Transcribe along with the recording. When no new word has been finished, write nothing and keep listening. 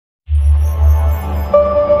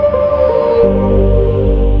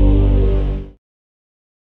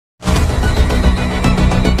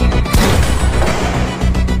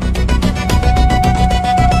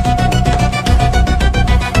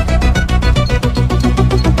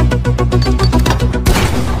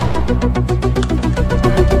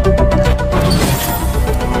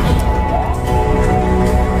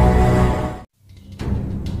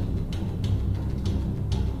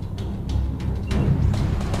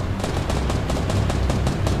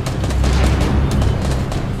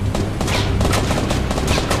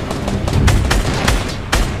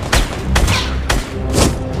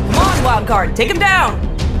Wildcard, take him down!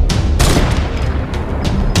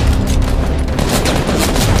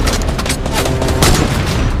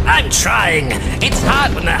 I'm trying. It's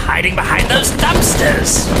hard when they're hiding behind those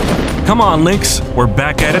dumpsters. Come on, Lynx. We're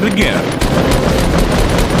back at it again.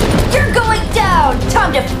 You're going down!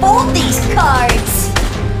 Time to fold these cards!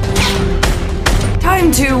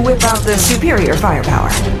 Time to whip out the superior firepower.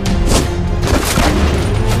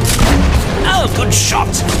 Oh, good shot.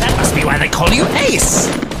 That must be why they call you Ace.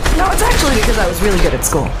 No, it's actually because I was really good at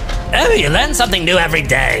school. Oh, you learn something new every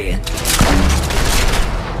day.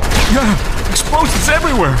 Yeah, explosives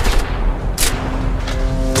everywhere.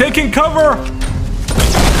 Taking cover.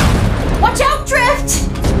 Watch out, Drift!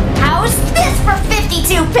 How's this for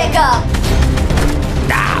 52 pickup?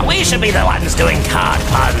 Nah, we should be the ones doing card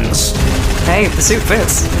puns. Hey, if the suit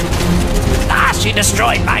fits. Ah, she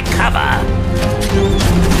destroyed my cover.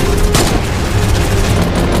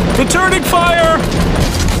 Returning fire.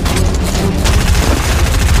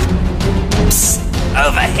 Psst,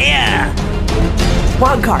 over here.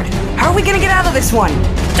 Wildcard, how are we gonna get out of this one?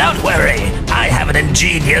 Don't worry, I have an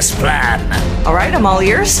ingenious plan. All right, I'm all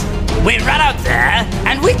ears. We run out there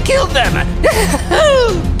and we kill them.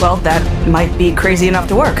 Well, that might be crazy enough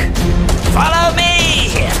to work. Follow me.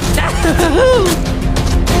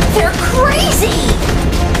 They're crazy!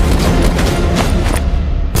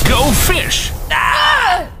 Go fish.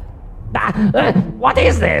 What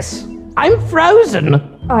is this? I'm frozen.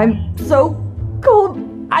 I'm so cold.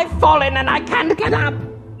 I've fallen and I can't get up.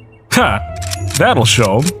 Ha! That'll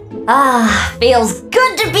show. Ah, feels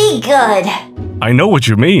good to be good. I know what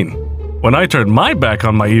you mean. When I turned my back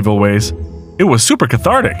on my evil ways, it was super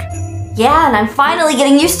cathartic. Yeah, and I'm finally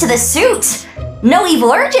getting used to the suit. No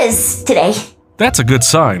evil urges today. That's a good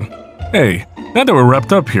sign. Hey, now that we're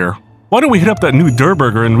wrapped up here, why don't we hit up that new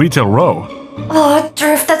Durburger in Retail Row? Oh,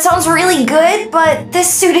 Drift, that sounds really good, but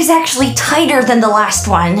this suit is actually tighter than the last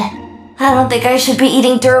one. I don't think I should be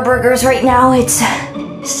eating Durburgers right now. It's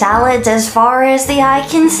salads as far as the eye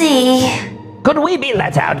can see. Could we be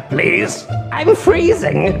let out, please? I'm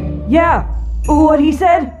freezing. Yeah, what he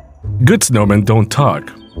said? Good snowmen don't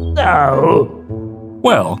talk. No.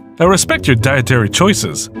 Well, I respect your dietary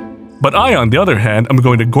choices. But I, on the other hand, am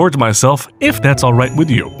going to gorge myself if that's alright with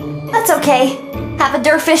you. That's okay. Have a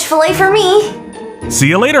Durfish fillet for me. See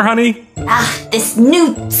you later, honey. Ah, this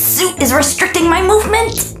new suit is restricting my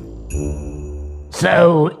movement.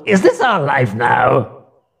 So, is this our life now?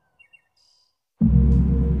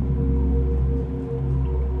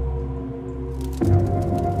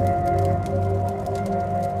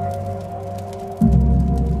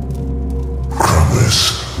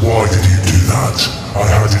 Why did you do that? I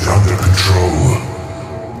had it under control.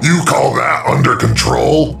 You call that under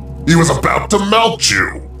control? He was about to melt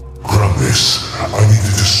you! Grumpus, I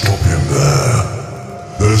needed to stop him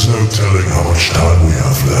there. There's no telling how much time we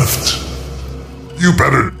have left. You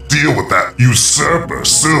better deal with that usurper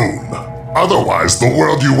soon. Otherwise, the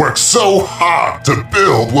world you worked so hard to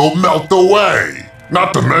build will melt away.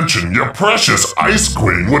 Not to mention, your precious Ice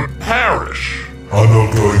Queen would perish. I'm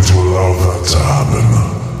not going to allow that to happen.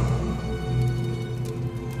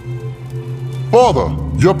 Father,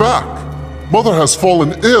 you're back. Mother has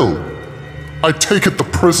fallen ill. I take it the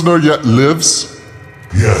prisoner yet lives?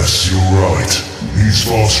 Yes, you're right. He's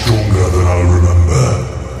far stronger than I remember.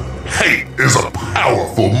 Hate is a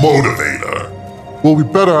powerful motivator. Well, we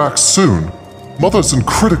better act soon. Mother's in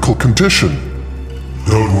critical condition.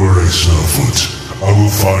 Don't worry, Snowfoot. I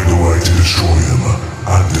will find a way to destroy him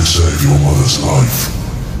and to save your mother's life.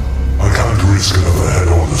 I can't risk another head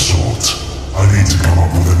on the sort. I need to come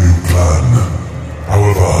up with a new plan.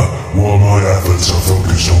 However, while my efforts are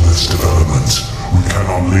focused on this development, we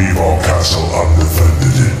cannot leave our castle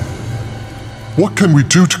undefended. What can we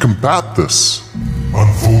do to combat this?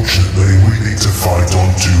 Unfortunately, we need to fight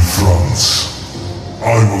on two fronts.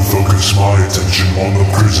 I will focus my attention on the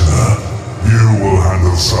prisoner. You will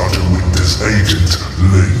handle Sergeant Winter's agent,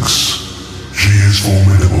 Lynx. She is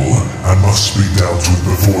formidable and must be dealt with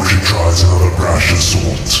before she tries another brash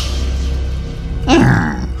assault.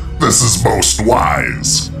 This is most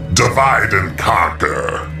wise. Divide and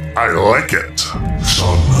conquer. I like it.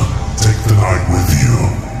 Son, take the knight with you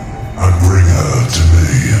and bring her to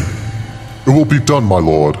me. It will be done, my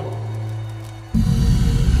lord.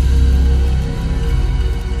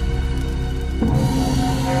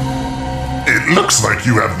 It looks like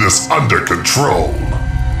you have this under control.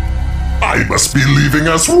 I must be leaving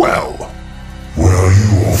as well. Where are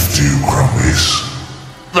you off to, Grumpus?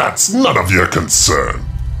 That's none of your concern.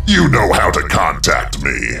 You know how to contact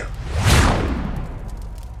me.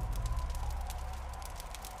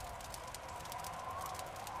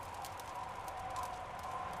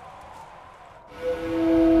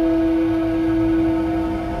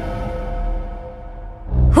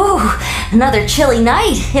 another chilly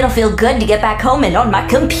night. It'll feel good to get back home and on my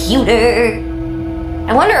computer.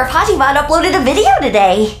 I wonder if Hajibot uploaded a video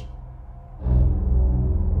today.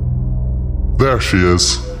 There she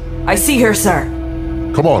is. I see her, sir.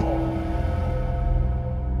 Come on.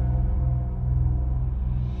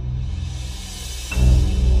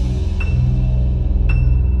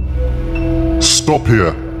 Stop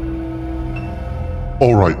here.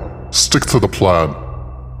 All right, stick to the plan.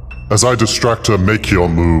 As I distract her, make your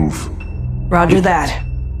move. Roger that.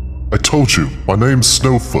 I told you, my name's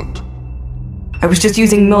Snowfoot. I was just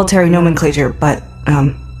using military nomenclature, but,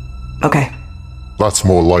 okay. That's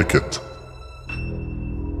more like it.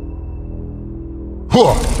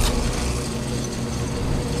 Huh!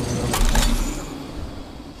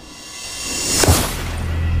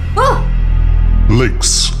 Oh!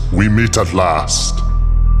 Lynx, we meet at last.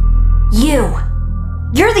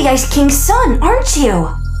 You're the Ice King's son, aren't you?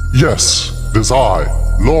 Yes, it is I,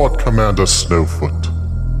 Lord Commander Snowfoot.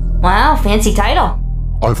 Wow, fancy title.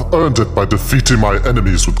 I've earned it by defeating my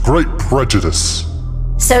enemies with great prejudice.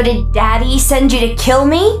 So did Daddy send you to kill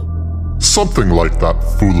me? Something like that,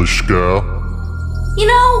 foolish girl. You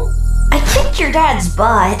know, I kicked your dad's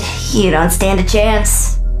butt. You don't stand a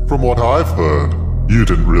chance. From what I've heard, you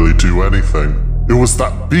didn't really do anything. It was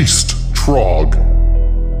that beast, Trog.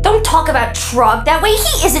 Don't talk about Trog that way.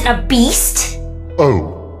 He isn't a beast.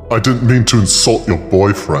 Oh, I didn't mean to insult your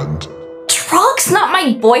boyfriend. Trog's not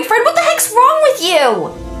my boyfriend. What the heck's wrong with you?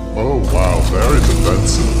 Oh wow, very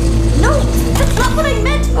defensive. No, that's not what I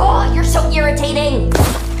meant. Oh, you're so irritating.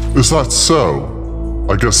 Is that so?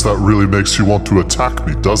 I guess that really makes you want to attack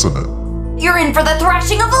me, doesn't it? You're in for the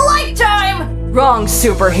thrashing of a lifetime. Wrong,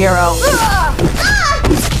 superhero.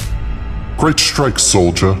 Great strike,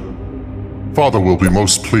 soldier. Father will be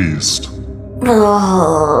most pleased.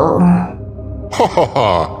 Oh. Ha ha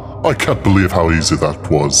ha! I can't believe how easy that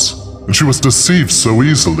was. And she was deceived so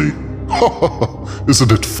easily. Ha ha ha!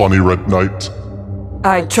 Isn't it funny, Red Knight?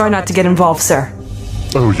 I try not to get involved, sir.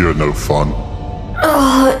 Oh, you're no fun.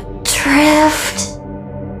 Drift.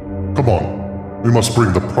 Come on. We must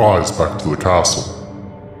bring the prize back to the castle.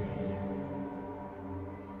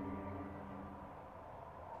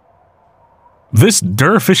 This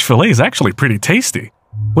Durr fish fillet is actually pretty tasty.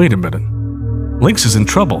 Wait a minute. Lynx is in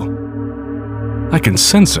trouble. I can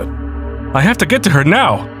sense it. I have to get to her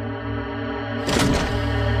now.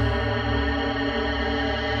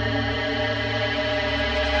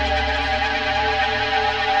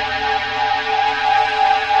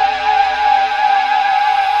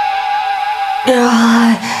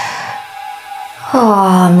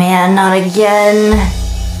 Oh man, not again.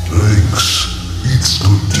 Lynx, it's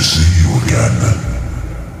good to see you again.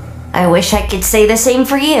 I wish I could say the same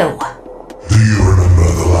for you. Do you remember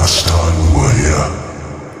the last time we were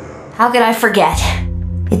here? How could I forget?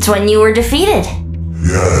 It's when you were defeated.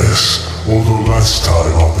 Yes, although last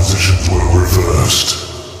time our positions were reversed.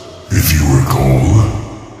 If you recall.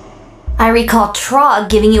 I recall Trog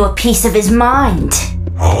giving you a piece of his mind.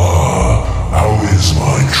 How is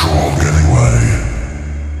my Trog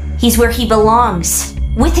anyway? He's where he belongs,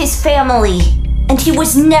 with his family, and he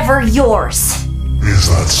was never yours. Is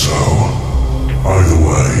that so? Either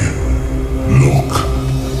way, look.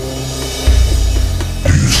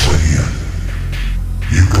 Do you see?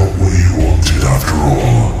 You got what you wanted after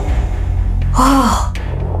all. Oh.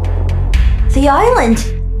 The island.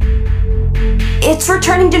 It's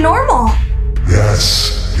returning to normal.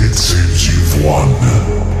 Yes, it seems you've won.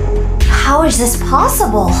 How is this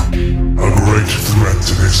possible? A great threat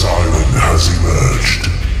to this island has emerged.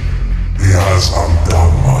 He has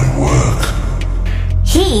undone my work.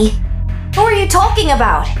 He? Who are you talking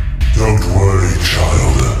about? Don't worry,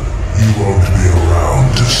 child. You won't be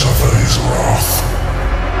around to suffer his wrath.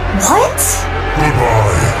 What?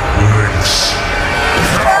 Goodbye,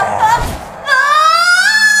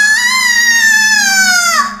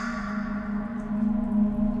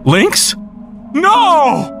 Lynx. Lynx?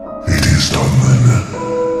 No! It is done then.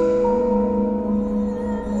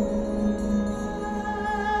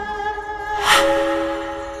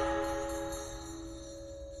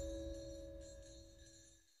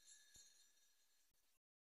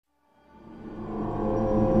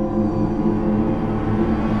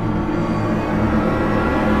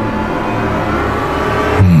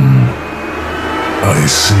 I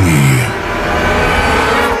see.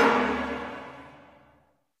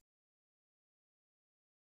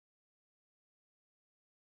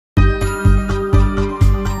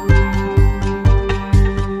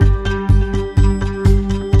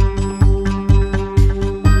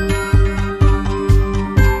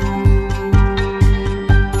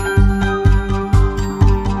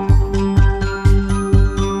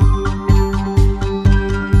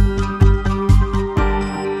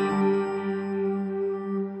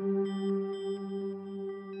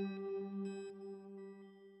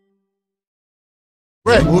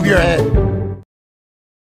 Quick, move your head.